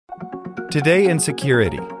Today in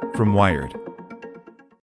Security from Wired.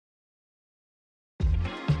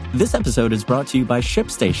 This episode is brought to you by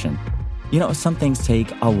ShipStation. You know, some things take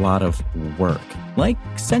a lot of work, like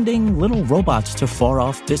sending little robots to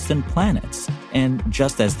far-off distant planets. And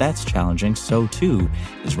just as that's challenging, so too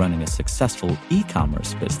is running a successful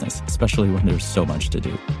e-commerce business, especially when there's so much to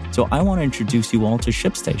do. So I want to introduce you all to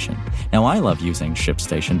ShipStation. Now, I love using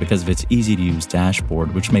ShipStation because of its easy-to-use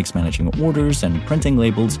dashboard, which makes managing orders and printing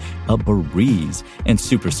labels a breeze and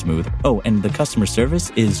super smooth. Oh, and the customer service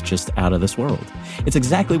is just out of this world. It's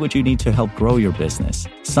exactly what you need to help grow your business.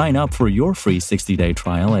 Sign up for your free 60-day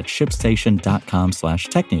trial at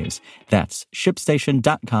shipstation.com/technews. That's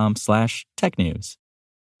shipstation.com/technews.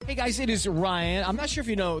 Hey guys, it is Ryan. I'm not sure if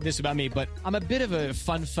you know this about me, but I'm a bit of a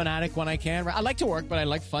fun fanatic when I can. I like to work, but I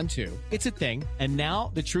like fun too. It's a thing. And now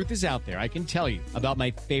the truth is out there. I can tell you about my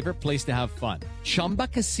favorite place to have fun. Chumba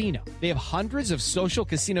Casino. They have hundreds of social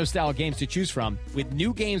casino style games to choose from with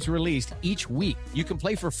new games released each week. You can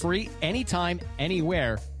play for free anytime,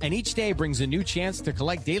 anywhere. And each day brings a new chance to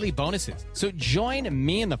collect daily bonuses. So join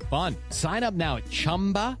me in the fun. Sign up now at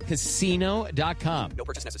ChumbaCasino.com. No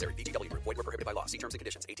purchase necessary. VGW Group. Void where prohibited by law. See terms and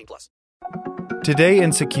conditions. 18+. Today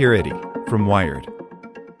in Security from Wired.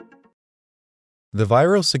 The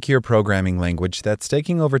viral secure programming language that's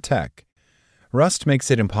taking over tech. Rust makes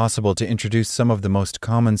it impossible to introduce some of the most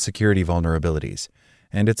common security vulnerabilities,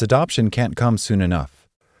 and its adoption can't come soon enough.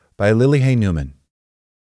 By Lily Hay Newman.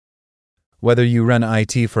 Whether you run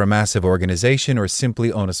IT for a massive organization or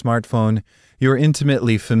simply own a smartphone, you're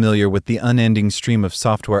intimately familiar with the unending stream of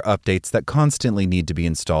software updates that constantly need to be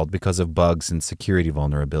installed because of bugs and security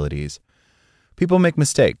vulnerabilities. People make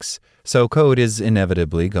mistakes, so code is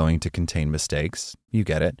inevitably going to contain mistakes. You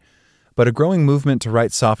get it. But a growing movement to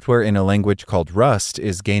write software in a language called Rust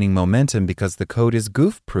is gaining momentum because the code is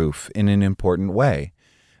goof-proof in an important way.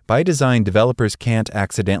 By design, developers can't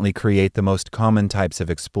accidentally create the most common types of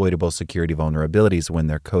exploitable security vulnerabilities when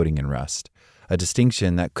they're coding in Rust, a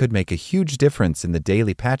distinction that could make a huge difference in the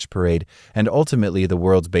daily patch parade and ultimately the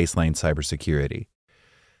world's baseline cybersecurity.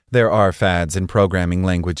 There are fads in programming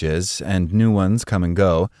languages, and new ones come and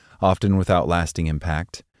go, often without lasting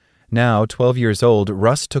impact. Now, 12 years old,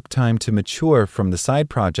 Rust took time to mature from the side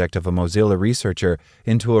project of a Mozilla researcher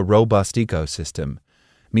into a robust ecosystem.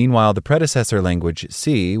 Meanwhile, the predecessor language,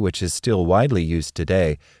 C, which is still widely used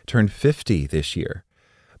today, turned 50 this year.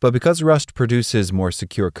 But because Rust produces more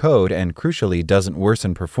secure code and, crucially, doesn't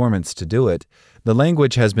worsen performance to do it, the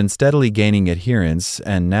language has been steadily gaining adherence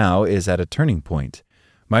and now is at a turning point.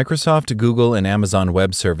 Microsoft, Google, and Amazon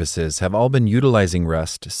Web Services have all been utilizing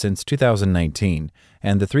Rust since 2019,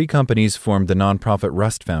 and the three companies formed the nonprofit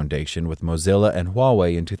Rust Foundation with Mozilla and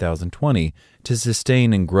Huawei in 2020 to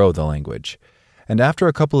sustain and grow the language. And after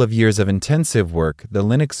a couple of years of intensive work, the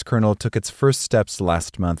Linux kernel took its first steps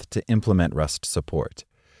last month to implement Rust support.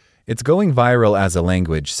 It's going viral as a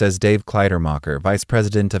language, says Dave Kleidermacher, Vice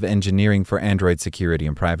President of Engineering for Android Security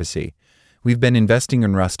and Privacy. We've been investing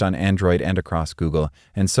in Rust on Android and across Google,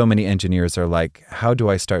 and so many engineers are like, how do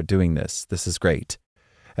I start doing this? This is great.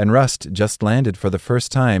 And Rust just landed for the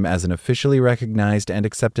first time as an officially recognized and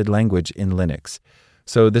accepted language in Linux.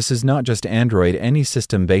 So this is not just Android. Any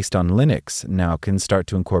system based on Linux now can start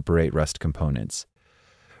to incorporate Rust components.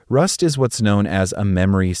 Rust is what's known as a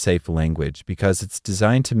memory-safe language because it's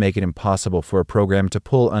designed to make it impossible for a program to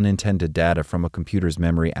pull unintended data from a computer's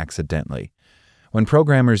memory accidentally. When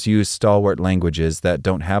programmers use stalwart languages that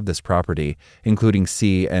don't have this property, including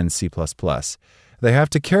C and C++, they have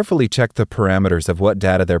to carefully check the parameters of what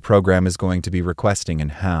data their program is going to be requesting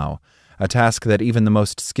and how, a task that even the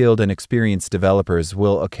most skilled and experienced developers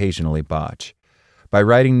will occasionally botch. By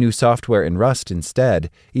writing new software in Rust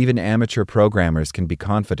instead, even amateur programmers can be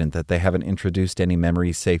confident that they haven't introduced any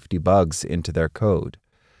memory safety bugs into their code.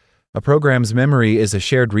 A program's memory is a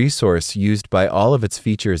shared resource used by all of its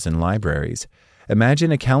features and libraries.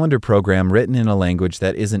 Imagine a calendar program written in a language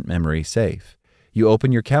that isn't memory safe. You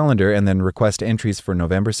open your calendar and then request entries for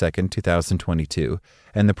November 2nd, 2022,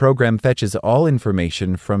 and the program fetches all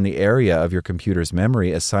information from the area of your computer's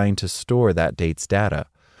memory assigned to store that date's data.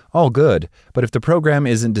 All good, but if the program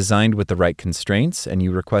isn't designed with the right constraints and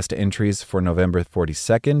you request entries for November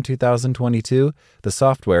 42nd, 2022, the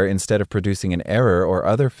software, instead of producing an error or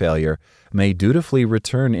other failure, may dutifully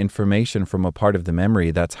return information from a part of the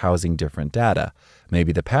memory that's housing different data,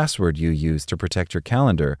 maybe the password you use to protect your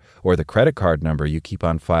calendar or the credit card number you keep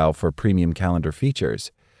on file for premium calendar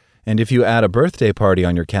features. And if you add a birthday party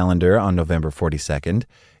on your calendar on November 42nd,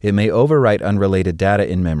 it may overwrite unrelated data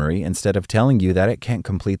in memory instead of telling you that it can't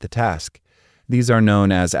complete the task. These are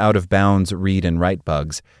known as out-of-bounds read and write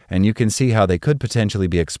bugs, and you can see how they could potentially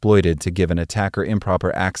be exploited to give an attacker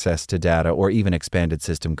improper access to data or even expanded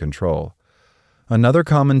system control. Another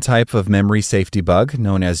common type of memory safety bug,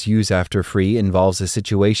 known as use after free, involves a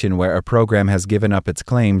situation where a program has given up its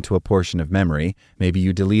claim to a portion of memory. Maybe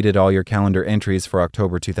you deleted all your calendar entries for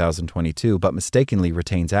October 2022 but mistakenly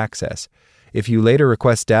retains access. If you later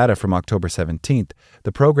request data from October 17th,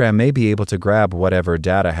 the program may be able to grab whatever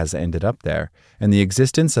data has ended up there. And the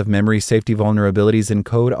existence of memory safety vulnerabilities in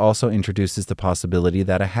code also introduces the possibility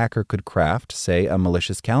that a hacker could craft, say, a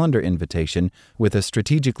malicious calendar invitation with a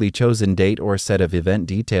strategically chosen date or set of event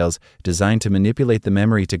details designed to manipulate the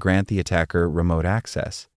memory to grant the attacker remote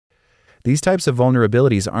access. These types of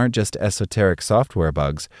vulnerabilities aren't just esoteric software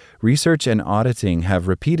bugs. Research and auditing have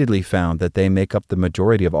repeatedly found that they make up the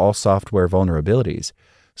majority of all software vulnerabilities.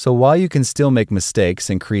 So while you can still make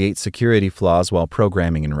mistakes and create security flaws while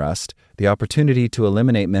programming in Rust, the opportunity to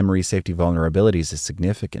eliminate memory safety vulnerabilities is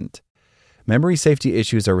significant. Memory safety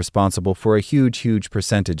issues are responsible for a huge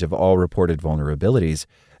percentage of all reported vulnerabilities,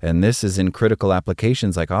 and this is in critical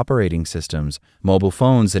applications like operating systems, mobile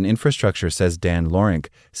phones, and infrastructure, says Dan Lorink,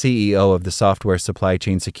 CEO of the software supply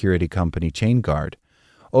chain security company ChainGuard.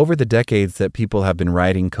 Over the decades that people have been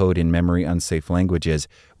writing code in memory unsafe languages,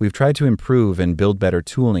 we've tried to improve and build better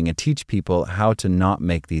tooling and teach people how to not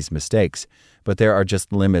make these mistakes, but there are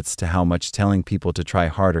just limits to how much telling people to try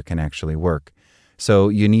harder can actually work. So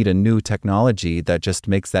you need a new technology that just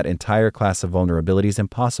makes that entire class of vulnerabilities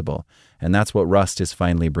impossible, and that's what Rust is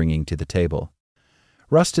finally bringing to the table.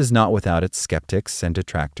 Rust is not without its skeptics and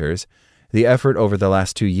detractors. The effort over the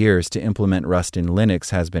last 2 years to implement Rust in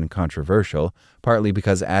Linux has been controversial, partly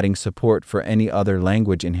because adding support for any other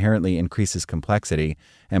language inherently increases complexity,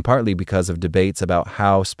 and partly because of debates about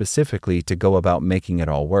how specifically to go about making it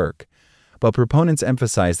all work. But proponents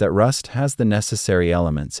emphasize that Rust has the necessary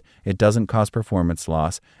elements, it doesn't cause performance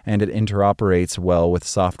loss, and it interoperates well with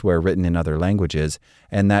software written in other languages,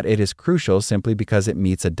 and that it is crucial simply because it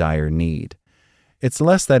meets a dire need. It's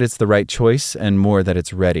less that it's the right choice and more that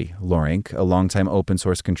it's ready, Lorink, a longtime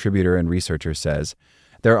open-source contributor and researcher, says.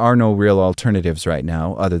 There are no real alternatives right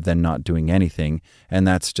now other than not doing anything, and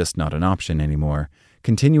that's just not an option anymore.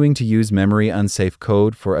 Continuing to use memory-unsafe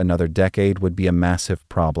code for another decade would be a massive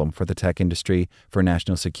problem for the tech industry, for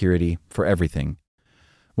national security, for everything.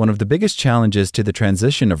 One of the biggest challenges to the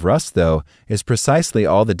transition of Rust, though, is precisely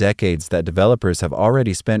all the decades that developers have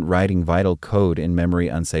already spent writing vital code in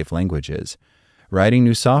memory-unsafe languages. Writing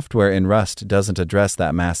new software in Rust doesn't address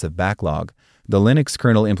that massive backlog. The Linux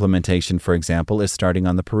kernel implementation, for example, is starting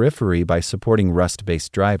on the periphery by supporting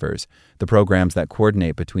Rust-based drivers, the programs that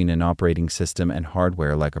coordinate between an operating system and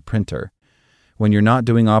hardware like a printer. When you're not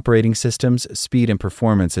doing operating systems, speed and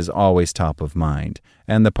performance is always top of mind,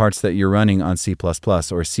 and the parts that you're running on C++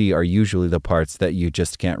 or C are usually the parts that you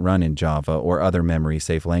just can't run in Java or other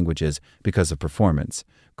memory-safe languages because of performance,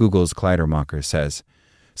 Google's Kleidermacher says.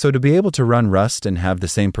 So to be able to run Rust and have the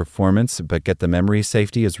same performance but get the memory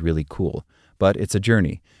safety is really cool. But it's a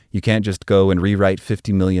journey. You can't just go and rewrite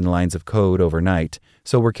 50 million lines of code overnight,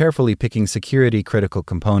 so we're carefully picking security-critical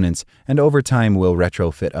components, and over time we'll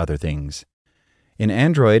retrofit other things. In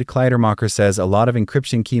Android, Kleidermacher says a lot of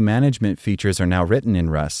encryption key management features are now written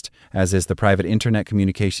in Rust, as is the private internet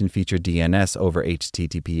communication feature DNS over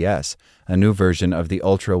HTTPS, a new version of the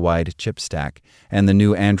ultra-wide chip stack, and the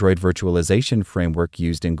new Android virtualization framework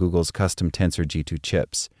used in Google's custom Tensor G2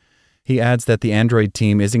 chips. He adds that the Android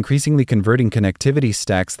team is increasingly converting connectivity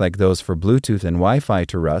stacks like those for Bluetooth and Wi-Fi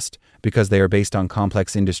to Rust because they are based on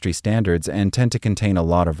complex industry standards and tend to contain a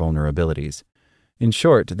lot of vulnerabilities. In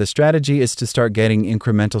short, the strategy is to start getting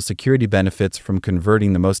incremental security benefits from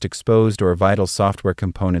converting the most exposed or vital software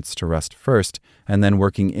components to Rust first, and then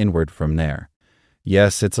working inward from there.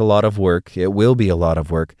 Yes, it's a lot of work, it will be a lot of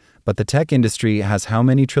work, but the tech industry has how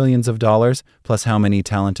many trillions of dollars, plus how many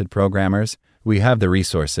talented programmers? We have the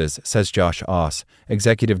resources, says Josh Oss,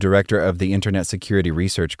 executive director of the Internet Security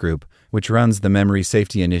Research Group, which runs the memory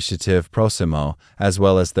safety initiative Prosimo, as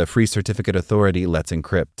well as the free certificate authority Let's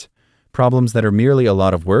Encrypt. Problems that are merely a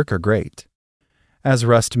lot of work are great. As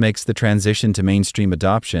Rust makes the transition to mainstream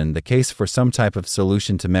adoption, the case for some type of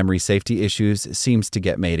solution to memory safety issues seems to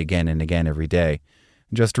get made again and again every day.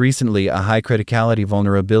 Just recently, a high criticality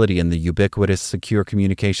vulnerability in the ubiquitous secure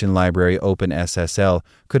communication library OpenSSL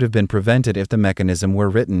could have been prevented if the mechanism were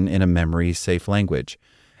written in a memory-safe language.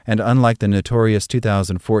 And unlike the notorious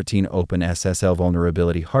 2014 OpenSSL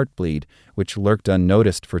vulnerability Heartbleed, which lurked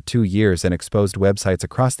unnoticed for 2 years and exposed websites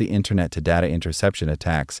across the internet to data interception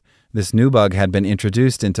attacks, this new bug had been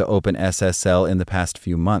introduced into OpenSSL in the past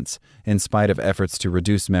few months, in spite of efforts to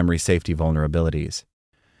reduce memory safety vulnerabilities.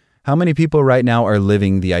 How many people right now are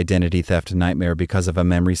living the identity theft nightmare because of a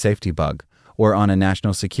memory safety bug? Or on a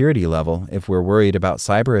national security level, if we're worried about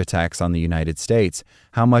cyber attacks on the United States,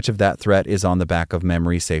 how much of that threat is on the back of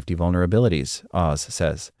memory safety vulnerabilities, Oz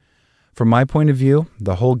says. From my point of view,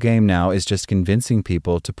 the whole game now is just convincing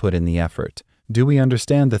people to put in the effort. Do we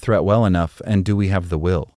understand the threat well enough, and do we have the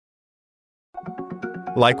will?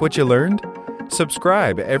 Like what you learned?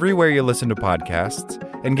 Subscribe everywhere you listen to podcasts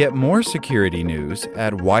and get more security news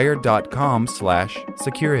at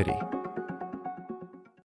wired.com/security.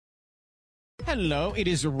 Hello, it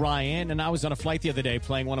is Ryan, and I was on a flight the other day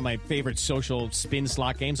playing one of my favorite social spin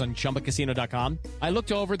slot games on ChumbaCasino.com. I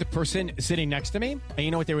looked over at the person sitting next to me, and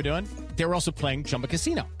you know what they were doing? They were also playing Chumba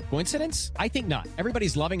Casino. Coincidence? I think not.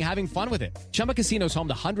 Everybody's loving having fun with it. Chumba Casino is home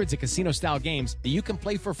to hundreds of casino-style games that you can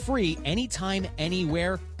play for free anytime,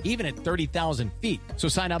 anywhere, even at 30,000 feet. So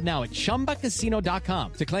sign up now at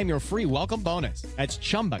ChumbaCasino.com to claim your free welcome bonus. That's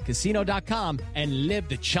ChumbaCasino.com and live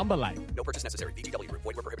the Chumba life. No purchase necessary. VGW Group.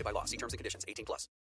 Void where prohibited by law. See terms and conditions. 18+.